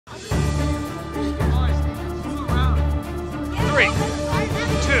3, 2,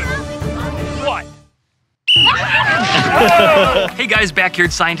 1. Hey guys,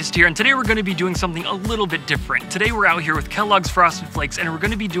 Backyard Scientist here, and today we're going to be doing something a little bit different. Today we're out here with Kellogg's Frosted Flakes, and we're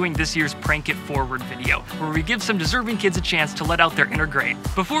going to be doing this year's Prank It Forward video, where we give some deserving kids a chance to let out their inner grade.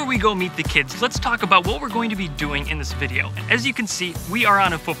 Before we go meet the kids, let's talk about what we're going to be doing in this video. As you can see, we are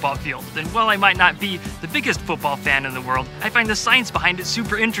on a football field, and while I might not be the biggest football fan in the world, I find the science behind it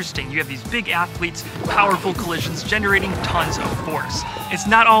super interesting. You have these big athletes, powerful collisions, generating tons of force. It's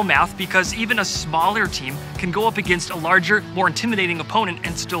not all math, because even a smaller team can go up against a larger, more intimidating opponent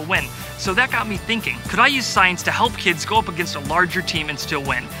and still win. So that got me thinking, could I use science to help kids go up against a larger team and still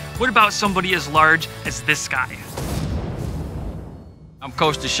win? What about somebody as large as this guy? I'm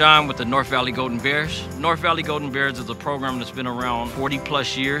Coach Deshaun with the North Valley Golden Bears. North Valley Golden Bears is a program that's been around 40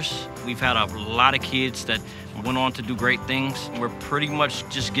 plus years. We've had a lot of kids that went on to do great things. We're pretty much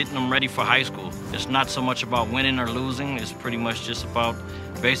just getting them ready for high school. It's not so much about winning or losing, it's pretty much just about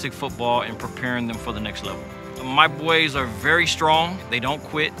basic football and preparing them for the next level. My boys are very strong. They don't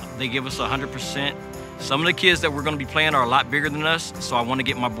quit. They give us 100%. Some of the kids that we're going to be playing are a lot bigger than us, so I want to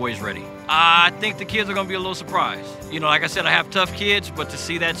get my boys ready. I think the kids are going to be a little surprised. You know, like I said, I have tough kids, but to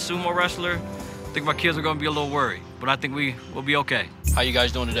see that sumo wrestler, I think my kids are going to be a little worried, but I think we'll be okay. How you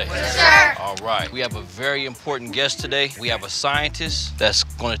guys doing today? Yes, sir. All right. We have a very important guest today. We have a scientist that's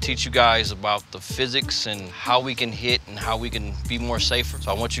going to teach you guys about the physics and how we can hit and how we can be more safer.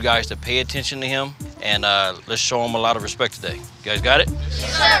 So I want you guys to pay attention to him, and let's show him a lot of respect today. You guys got it?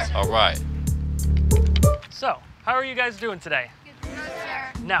 Yes, sir. All right. So, how are you guys doing today? Good,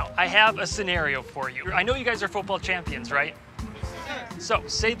 sir. Now, I have a scenario for you. I know you guys are football champions, right? So,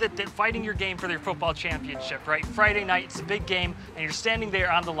 say that they're fighting your game for their football championship, right? Friday night, it's a big game, and you're standing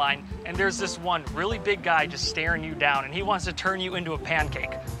there on the line, and there's this one really big guy just staring you down, and he wants to turn you into a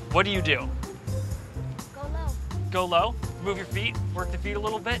pancake. What do? Go low. Go low, move your feet, work the feet a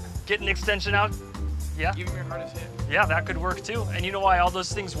little bit, get an extension out. Yeah? Give him your hardest hit. Yeah, that could work too. And you know why all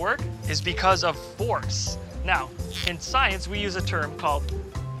those things work? Is because of force. Now, in science, we use a term called,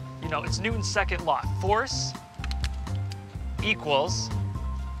 it's Newton's second law. Force equals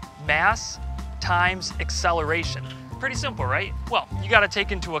mass times acceleration. Pretty simple, right? Well, you got to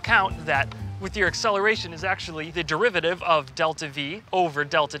take into account that with your acceleration is actually the derivative of delta V over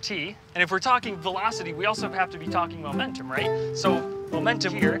delta T. And if we're talking velocity, we also have to be talking momentum, right? So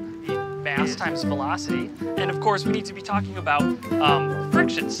momentum here, mass times velocity. And of course, we need to be talking about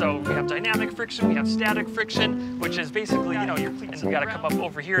friction. So we have dynamic friction, we have static friction, which is basically, your cleat. And you got to come up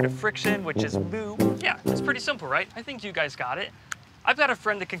over here to friction, which is mu. Yeah, it's pretty simple, right? I think you guys got it. I've got a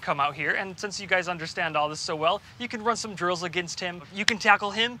friend that can come out here, and since you guys understand all this so well, you can run some drills against him. You can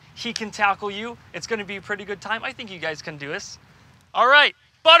tackle him, he can tackle you. It's going to be a pretty good time. I think you guys can do this. All right,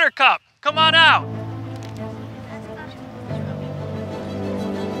 Buttercup, come on out.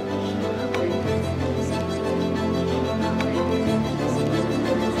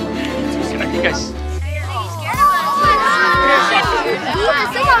 You guys.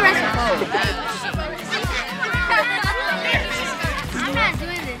 I'm not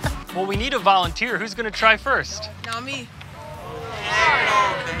doing this. Well, we need a volunteer. Who's going to try first? Not me.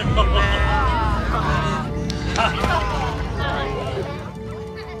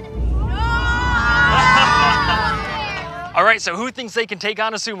 All right, so who thinks they can take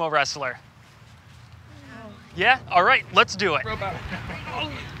on a sumo wrestler? Yeah? All right, let's do it.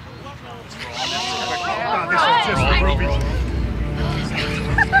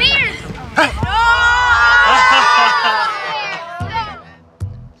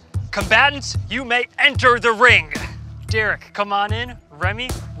 Combatants, you may enter the ring. Derek, come on in. Remy,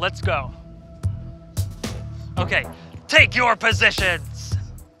 let's go. Okay, take your positions.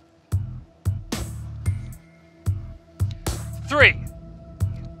 3,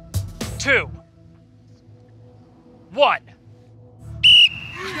 2, 1.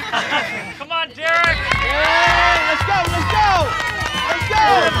 Come on, Derek! Yeah, let's go, let's go! Let's go!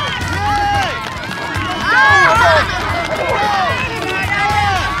 Yeah!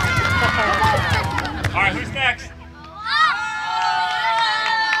 All right, who's next?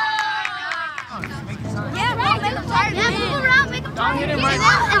 Yeah, right, make him charge. Yeah, move around, make him charge. And then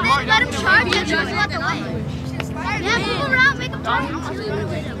let him charge and just let the way. Yeah, move around, make him charge.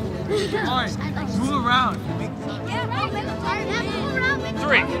 Move around. Yeah, right, make him charge. Yeah, move around, make him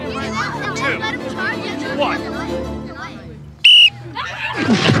 3, charge. 2, Let him charge and just 1.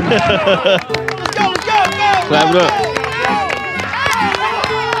 Let's go, let's go, go! Clap it up.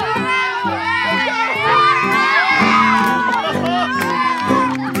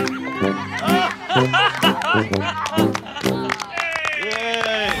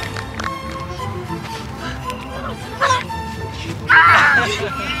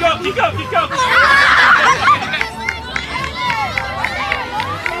 go, keep go, keep go.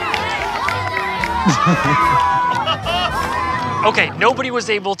 Okay, nobody was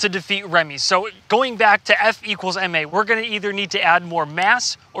able to defeat Remy, so going back to F equals MA, we're gonna either need to add more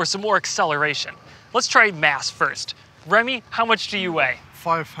mass or some more acceleration. Let's try mass first. Remy, how much do you weigh?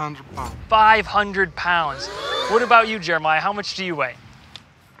 500 pounds. 500 pounds. What about you, Jeremiah? How much do you weigh?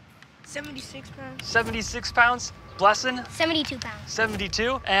 76 pounds. 76 pounds. Blessin? 72 pounds.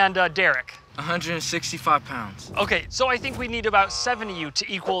 72. And Derek? 165 pounds. Okay, so I think we need about 7 of you to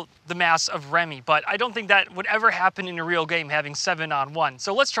equal the mass of Remy, but I don't think that would ever happen in a real game, having 7-on-1.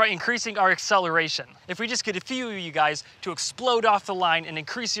 So let's try increasing our acceleration. If we just get a few of you guys to explode off the line and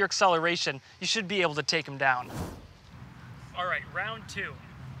increase your acceleration, you should be able to take them down. All right, round 2.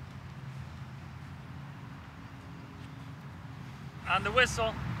 On the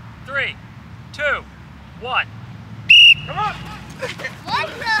whistle, 3, 2, 1. Come on! What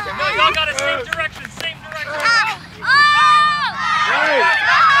the? No, y'all got to same direction, same direction.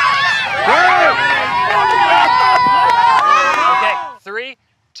 Okay, 3,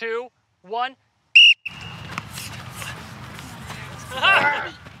 2, 1.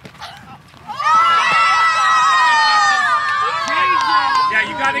 Yeah,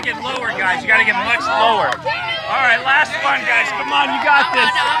 you gotta get lower, guys. You gotta get much lower. All right, last one, guys. Come on, you got this.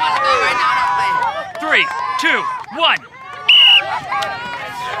 3, 2, 1.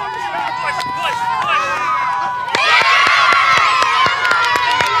 Push, push, push.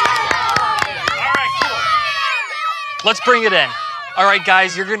 All right, cool. Let's bring it in. All right,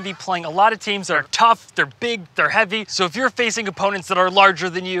 guys, you're gonna be playing a lot of teams that are tough, they're big, they're heavy. So if you're facing opponents that are larger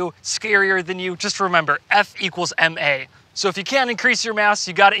than you, scarier than you, just remember, F equals MA. So if you can't increase your mass,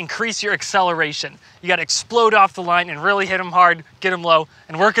 you gotta increase your acceleration. You gotta explode off the line and really hit them hard, get them low,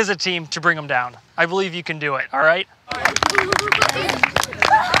 and work as a team to bring them down. I believe you can do it, all right?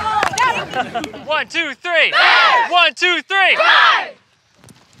 1, 2, 3. 1, 2, 3.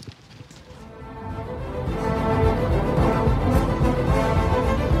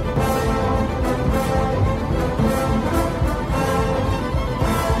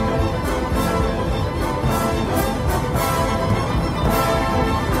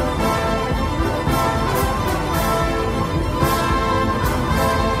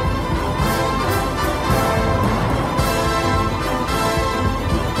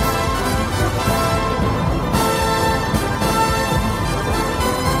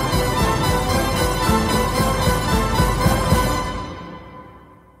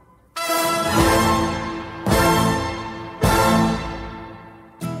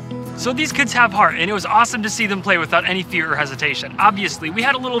 So these kids have heart, and it was awesome to see them play without any fear or hesitation. Obviously, we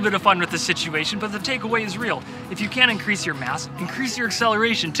had a little bit of fun with the situation, but the takeaway is real. If you can't increase your mass, increase your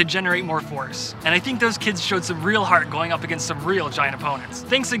acceleration to generate more force. And I think those kids showed some real heart going up against some real giant opponents.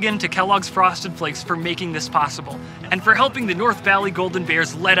 Thanks again to Kellogg's Frosted Flakes for making this possible, and for helping the North Valley Golden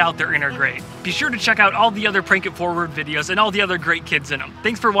Bears let out their inner grade. Be sure to check out all the other Prank It Forward videos and all the other great kids in them.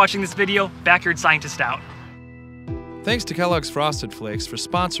 Thanks for watching this video. Backyard Scientist out. Thanks to Kellogg's Frosted Flakes for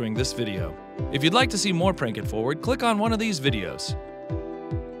sponsoring this video. If you'd like to see more Prank It Forward, click on one of these videos.